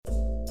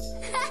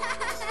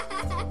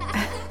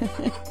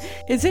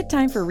Is it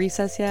time for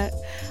recess yet?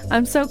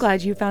 I'm so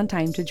glad you found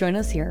time to join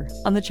us here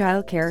on the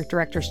Childcare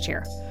Director's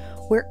Chair,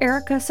 where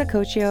Erica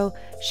Sacoccio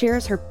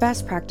shares her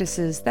best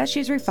practices that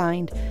she's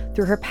refined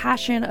through her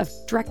passion of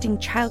directing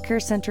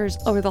childcare centers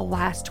over the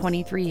last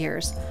 23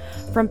 years.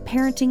 From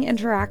parenting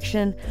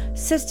interaction,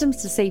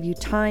 systems to save you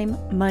time,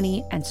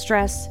 money, and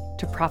stress,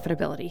 to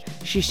profitability.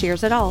 She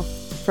shares it all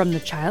from the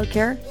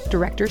Childcare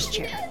Director's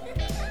Chair.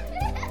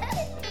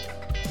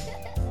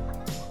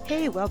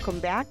 Hey, welcome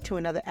back to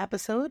another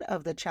episode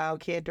of the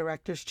Childcare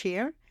Director's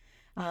Chair.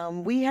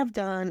 We have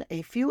done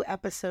a few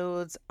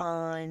episodes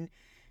on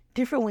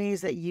different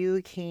ways that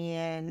you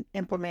can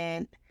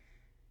implement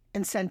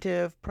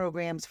incentive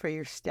programs for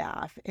your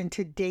staff. In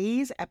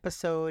today's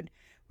episode,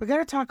 we're going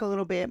to talk a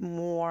little bit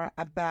more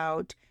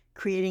about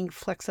creating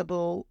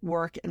flexible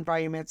work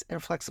environments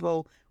and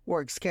flexible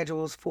work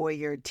schedules for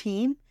your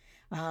team.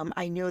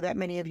 I know that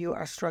many of you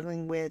are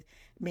struggling with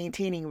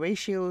maintaining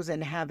ratios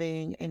and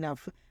having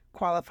enough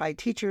qualified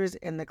teachers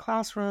in the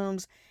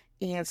classrooms.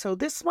 And so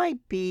this might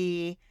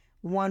be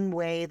one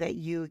way that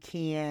you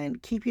can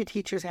keep your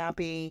teachers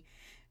happy,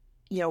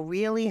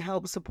 really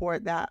help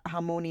support that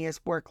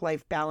harmonious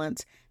work-life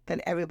balance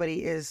that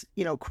everybody is,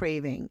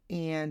 craving.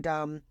 And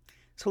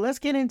so let's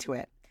get into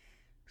it.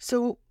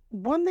 So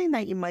one thing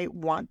that you might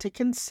want to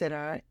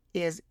consider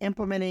is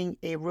implementing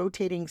a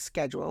rotating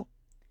schedule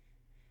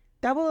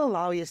that will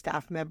allow your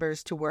staff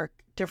members to work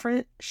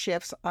different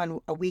shifts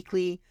on a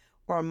weekly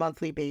or a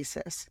monthly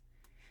basis.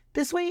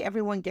 This way,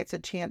 everyone gets a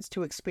chance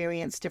to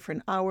experience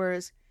different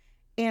hours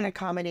and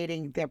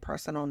accommodating their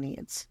personal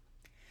needs.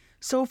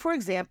 So, for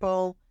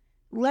example,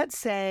 let's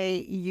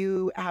say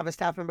you have a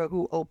staff member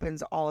who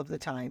opens all of the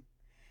time.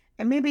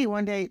 And maybe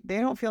one day they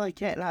don't feel like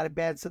getting out of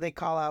bed, so they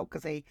call out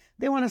because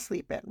they want to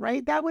sleep in,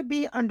 right? That would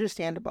be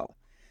understandable.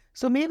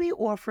 So maybe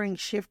offering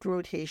shift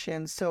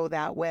rotations so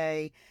that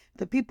way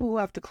the people who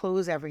have to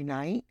close every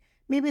night,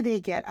 maybe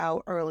they get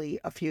out early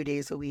a few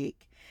days a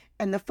week.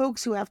 And the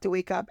folks who have to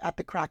wake up at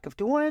the crack of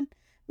dawn,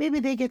 maybe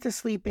they get to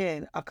sleep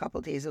in a couple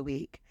days a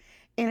week.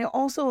 And it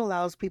also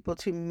allows people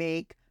to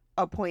make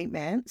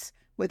appointments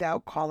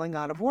without calling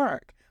out of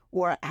work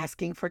or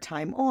asking for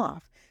time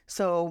off.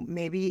 So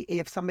maybe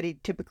if somebody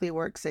typically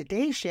works a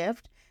day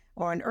shift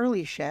or an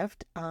early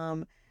shift,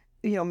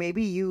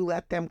 maybe you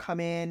let them come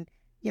in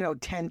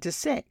 10 to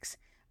 6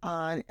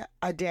 on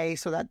a day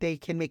so that they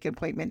can make an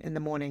appointment in the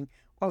morning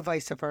or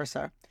vice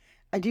versa.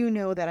 I do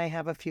know that I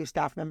have a few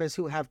staff members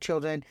who have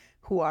children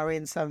who are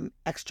in some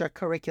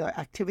extracurricular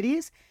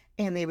activities,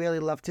 and they really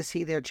love to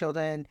see their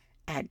children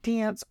at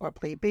dance or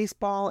play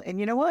baseball.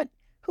 And you know what?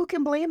 Who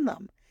can blame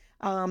them?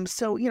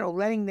 So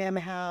letting them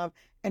have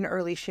an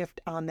early shift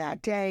on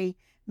that day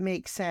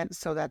makes sense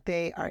so that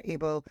they are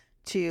able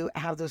to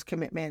have those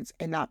commitments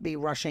and not be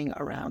rushing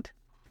around.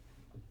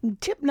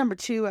 Tip number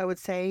 2, I would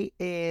say,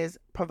 is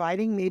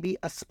providing maybe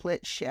a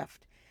split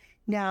shift.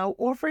 Now,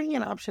 offering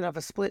an option of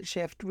a split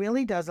shift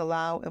really does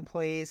allow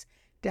employees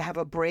to have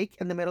a break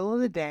in the middle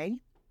of the day.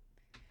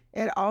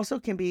 It also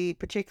can be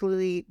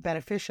particularly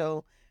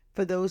beneficial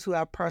for those who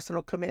have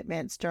personal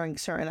commitments during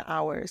certain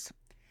hours.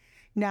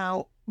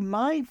 Now,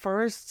 my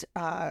first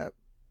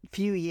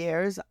few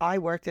years, I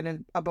worked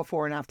in a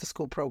before and after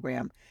school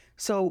program.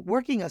 So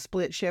working a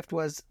split shift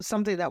was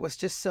something that was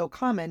just so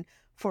common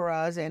for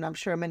us. And I'm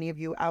sure many of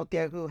you out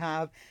there who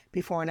have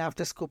before and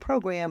after school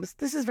programs,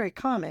 this is very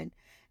common.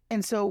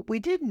 And so we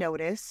did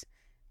notice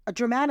a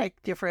dramatic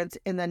difference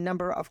in the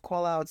number of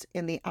call-outs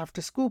in the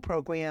after-school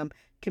program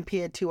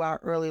compared to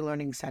our early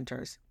learning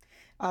centers.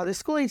 The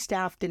school-age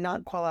staff did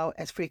not call out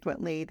as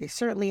frequently. They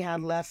certainly had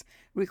less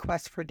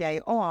requests for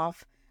day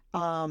off,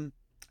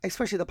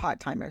 especially the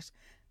part-timers.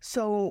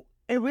 So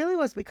it really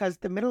was because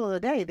the middle of the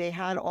day, they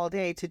had all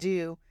day to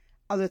do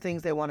other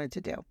things they wanted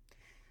to do.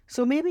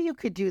 So maybe you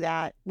could do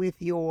that with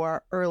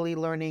your early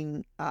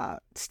learning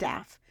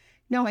staff.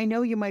 Now, I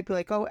know you might be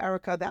like, oh,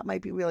 Erica, that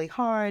might be really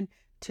hard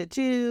to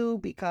do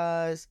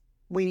because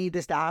we need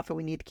the staff and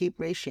we need to keep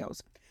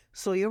ratios.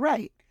 So you're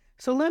right.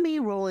 So let me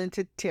roll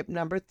into tip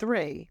number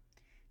 3.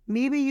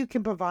 Maybe you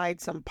can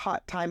provide some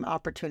part-time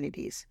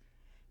opportunities.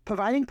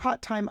 Providing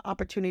part-time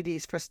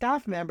opportunities for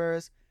staff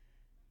members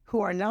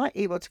who are not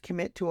able to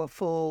commit to a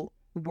full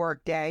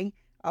work day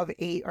of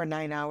 8 or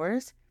 9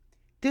 hours.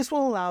 This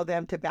will allow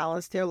them to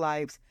balance their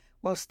lives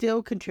while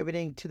still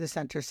contributing to the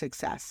center's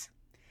success.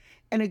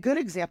 And a good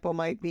example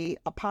might be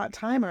a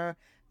part-timer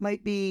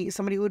might be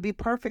somebody who would be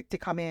perfect to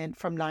come in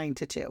from 9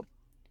 to 2.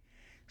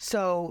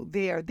 So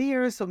they are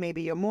there. So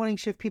maybe your morning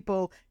shift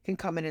people can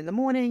come in the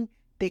morning.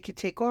 They could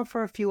take off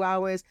for a few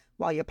hours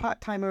while your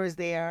part-timer is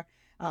there.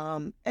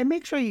 And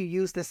make sure you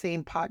use the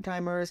same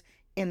part-timers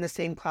in the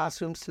same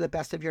classrooms to the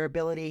best of your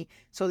ability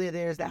so that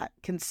there's that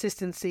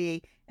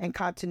consistency and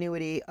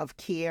continuity of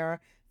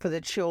care for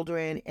the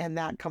children and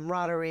that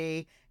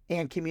camaraderie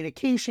and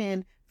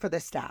communication for the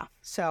staff.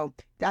 So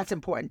that's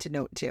important to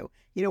note too.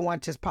 You don't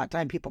want just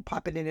part-time people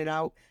popping in and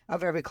out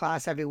of every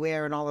class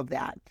everywhere and all of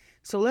that.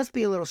 So let's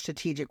be a little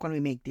strategic when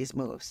we make these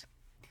moves.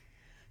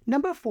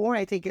 Number 4,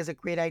 I think is a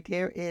great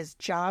idea, is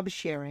job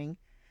sharing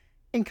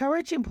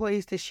Encourage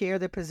employees to share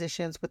their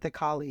positions with a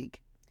colleague,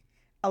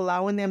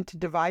 allowing them to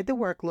divide the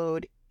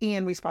workload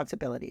and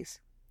responsibilities.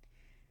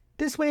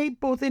 This way,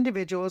 both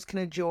individuals can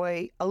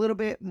enjoy a little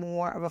bit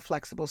more of a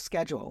flexible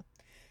schedule.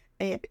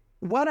 And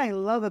what I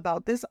love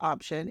about this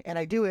option, and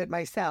I do it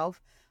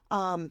myself,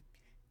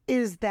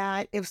 is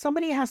that if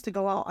somebody has to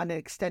go out on an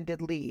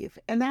extended leave,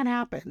 and that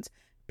happens,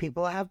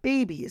 people have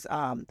babies.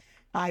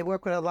 I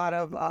work with a lot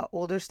of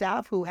older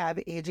staff who have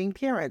aging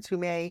parents who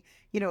may,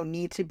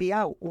 need to be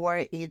out,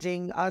 or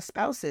aging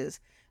spouses.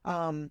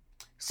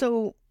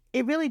 So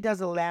it really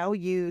does allow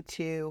you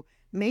to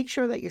make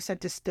sure that your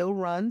center still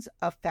runs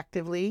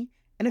effectively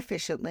and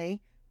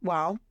efficiently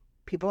while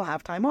people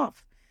have time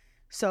off.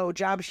 So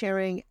job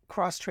sharing,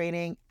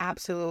 cross-training,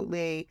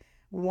 absolutely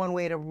one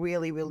way to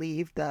really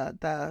relieve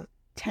the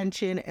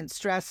tension and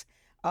stress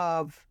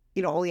of,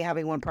 only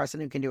having one person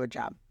who can do a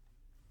job.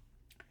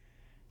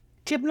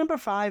 Tip number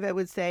 5, I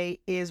would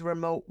say, is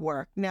remote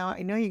work. Now,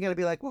 I know you're going to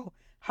be like, well,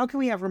 how can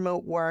we have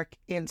remote work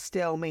and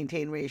still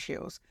maintain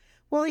ratios?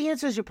 Well, the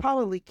answer is you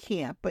probably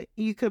can't, but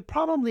you could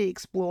probably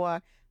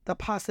explore the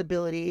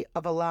possibility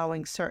of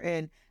allowing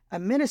certain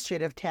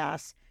administrative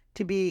tasks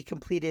to be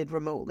completed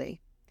remotely.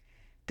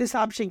 This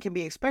option can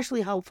be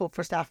especially helpful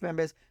for staff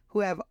members who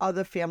have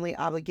other family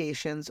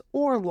obligations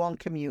or long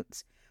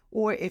commutes.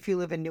 Or if you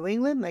live in New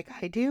England, like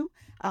I do,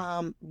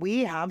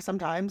 we have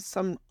sometimes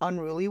some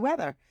unruly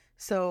weather.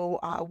 So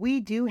we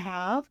do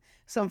have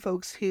some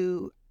folks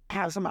who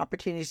have some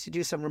opportunities to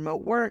do some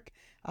remote work.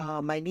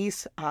 My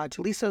niece,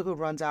 Jaleesa, who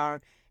runs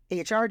our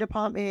HR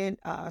department,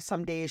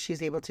 some days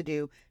she's able to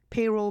do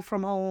payroll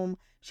from home.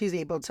 She's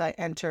able to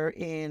enter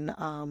in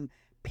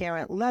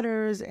parent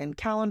letters and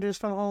calendars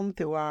from home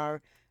through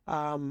our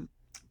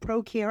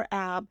ProCare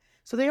app.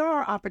 So there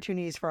are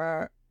opportunities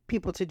for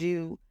people to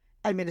do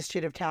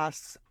administrative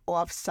tasks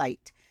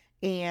off-site.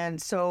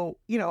 And so,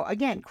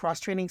 again,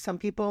 cross-training some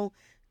people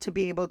to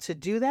be able to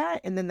do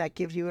that. And then that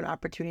gives you an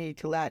opportunity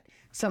to let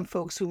some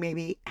folks who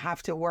maybe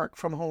have to work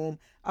from home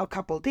a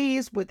couple of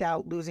days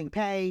without losing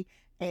pay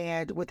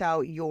and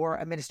without your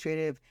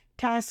administrative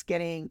tasks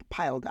getting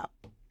piled up.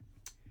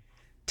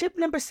 Tip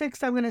number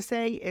 6, I'm going to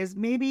say, is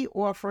maybe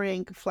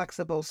offering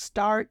flexible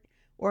start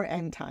or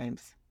end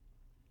times.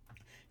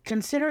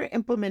 Consider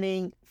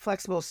implementing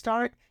flexible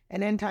start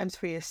and end times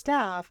for your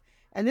staff,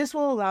 and this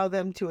will allow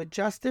them to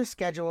adjust their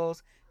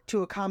schedules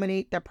to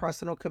accommodate their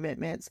personal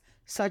commitments,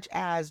 such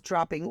as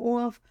dropping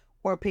off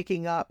or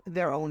picking up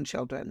their own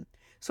children.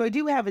 So I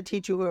do have a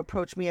teacher who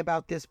approached me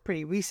about this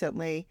pretty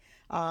recently.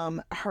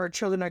 Her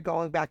children are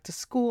going back to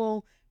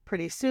school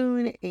pretty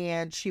soon,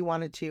 and she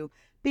wanted to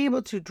be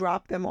able to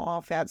drop them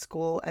off at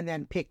school and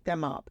then pick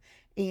them up.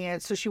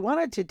 And so she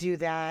wanted to do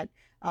that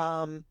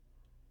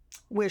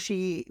where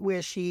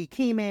she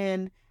came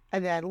in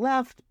and then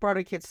left, brought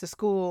her kids to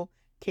school,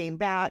 came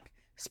back,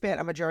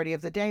 spent a majority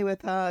of the day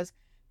with us,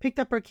 picked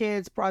up her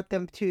kids, brought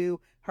them to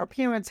her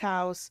parents'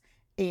 house,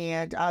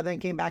 and then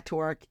came back to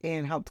work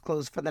and helped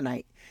close for the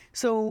night.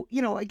 So,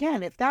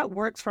 again, if that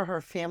works for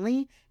her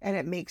family and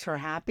it makes her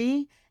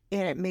happy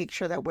and it makes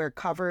sure that we're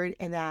covered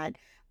and that,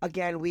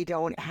 again, we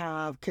don't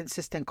have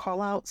consistent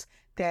call-outs,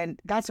 then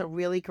that's a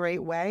really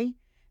great way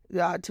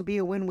to be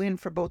a win-win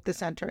for both the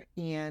center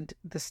and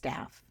the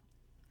staff.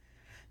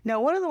 Now,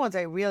 one of the ones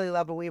I really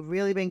love, and we've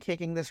really been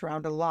kicking this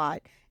around a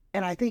lot,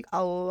 and I think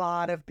a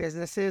lot of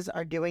businesses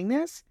are doing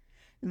this,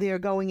 they're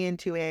going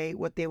into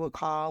what they would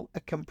call a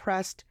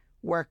compressed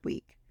work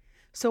week.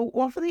 So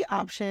offer the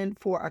option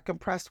for a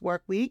compressed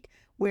work week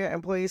where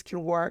employees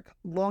can work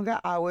longer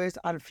hours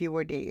on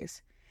fewer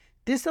days.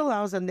 This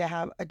allows them to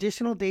have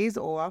additional days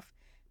off,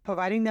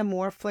 providing them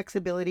more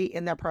flexibility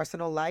in their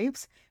personal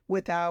lives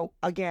without,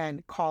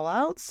 again,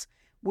 call-outs,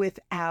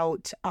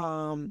 without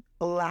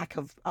lack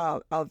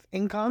of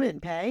income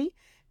and pay.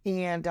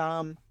 And,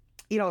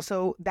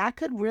 so that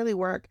could really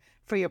work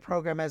for your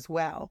program as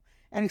well.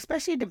 And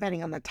especially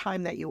depending on the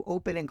time that you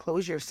open and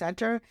close your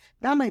center,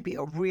 that might be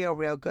a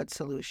real good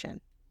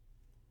solution.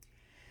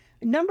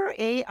 Number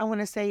 8, I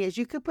want to say, is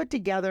you could put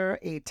together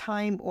a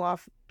time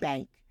off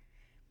bank.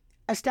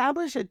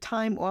 Establish a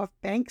time off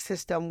bank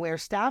system where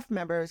staff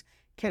members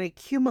can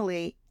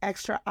accumulate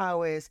extra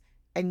hours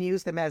and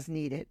use them as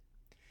needed.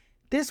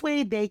 This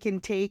way they can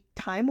take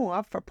time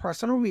off for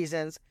personal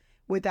reasons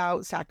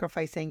without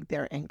sacrificing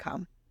their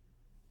income.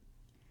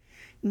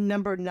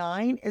 Number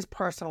 9 is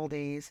personal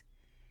days.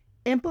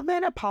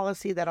 Implement a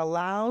policy that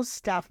allows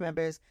staff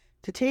members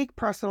to take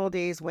personal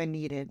days when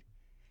needed.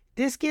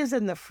 This gives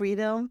them the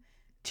freedom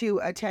to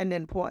attend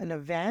important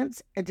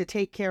events and to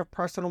take care of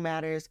personal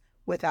matters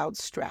without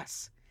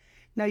stress.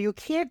 Now, you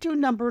can't do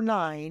number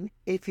 9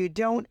 if you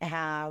don't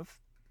have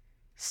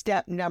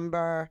step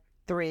number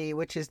 3,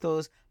 which is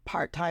those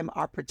part-time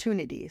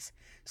opportunities.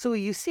 So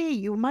you see,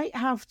 you might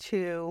have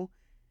to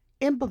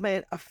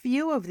implement a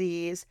few of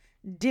these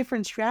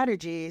different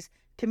strategies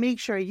to make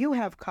sure you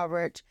have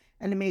coverage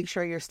and to make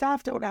sure your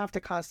staff don't have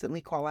to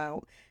constantly call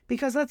out.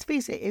 Because let's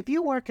face it, if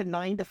you work a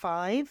 9 to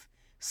 5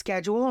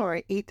 schedule or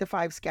an 8 to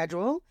 5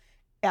 schedule,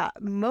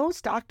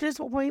 most doctor's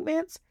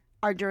appointments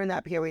are during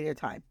that period of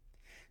time.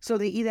 So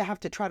they either have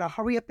to try to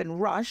hurry up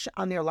and rush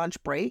on their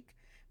lunch break,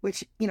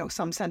 which,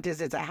 some centers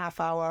it's a half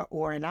hour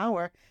or an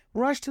hour,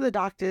 rush to the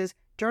doctors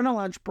during a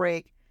lunch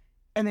break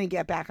and then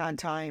get back on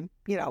time,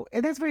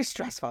 and that's very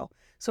stressful.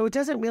 So it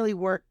doesn't really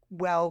work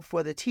well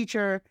for the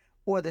teacher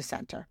or the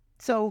center.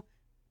 So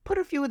put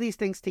a few of these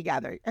things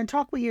together and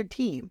talk with your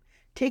team.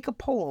 Take a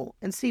poll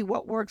and see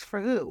what works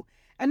for who.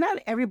 And not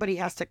everybody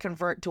has to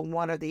convert to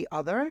one or the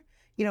other.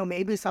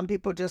 Maybe some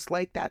people just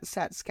like that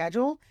set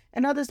schedule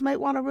and others might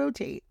want to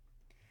rotate.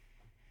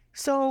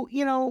 So,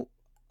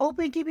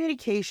 open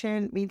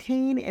communication,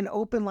 maintain an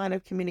open line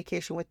of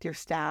communication with your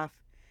staff,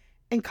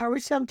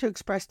 encourage them to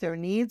express their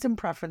needs and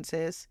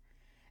preferences,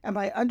 and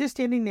by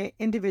understanding their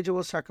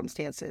individual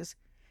circumstances,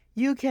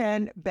 you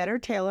can better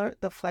tailor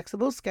the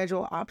flexible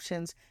schedule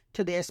options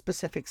to their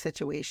specific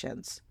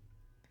situations.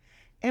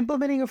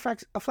 Implementing a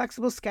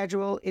flexible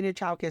schedule in your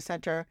childcare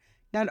center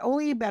not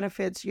only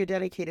benefits your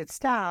dedicated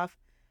staff,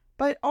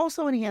 but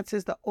also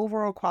enhances the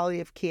overall quality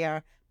of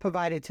care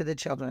provided to the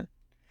children.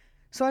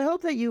 So I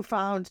hope that you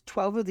found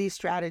 12 of these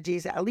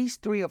strategies, at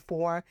least 3 or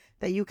 4,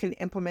 that you can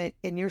implement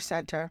in your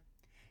center.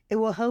 It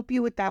will help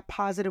you with that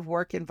positive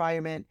work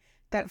environment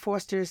that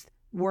fosters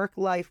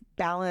work-life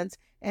balance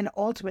and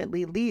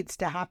ultimately leads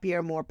to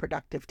happier, more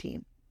productive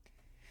team.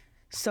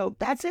 So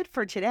that's it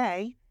for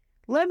today.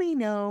 Let me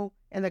know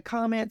in the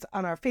comments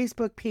on our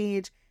Facebook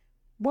page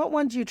what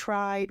ones you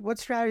tried, what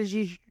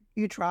strategies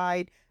you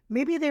tried.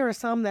 Maybe there are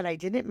some that I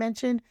didn't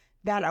mention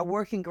that are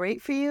working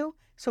great for you.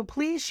 So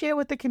please share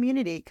with the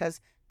community because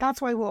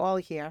that's why we're all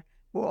here.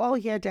 We're all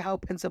here to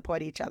help and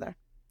support each other.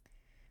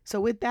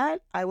 So with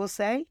that, I will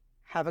say,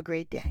 have a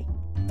great day.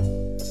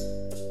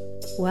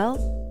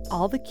 Well,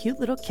 all the cute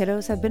little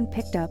kiddos have been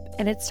picked up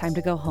and it's time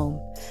to go home.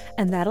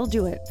 And that'll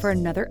do it for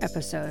another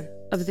episode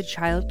of the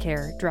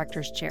Childcare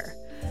Director's Chair.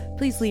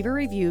 Please leave a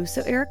review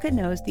so Erica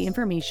knows the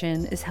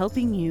information is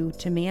helping you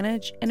to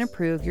manage and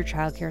improve your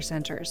childcare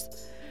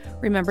centers.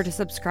 Remember to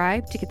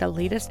subscribe to get the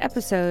latest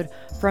episode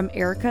from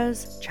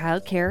Erica's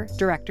Childcare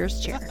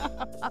Director's Chair.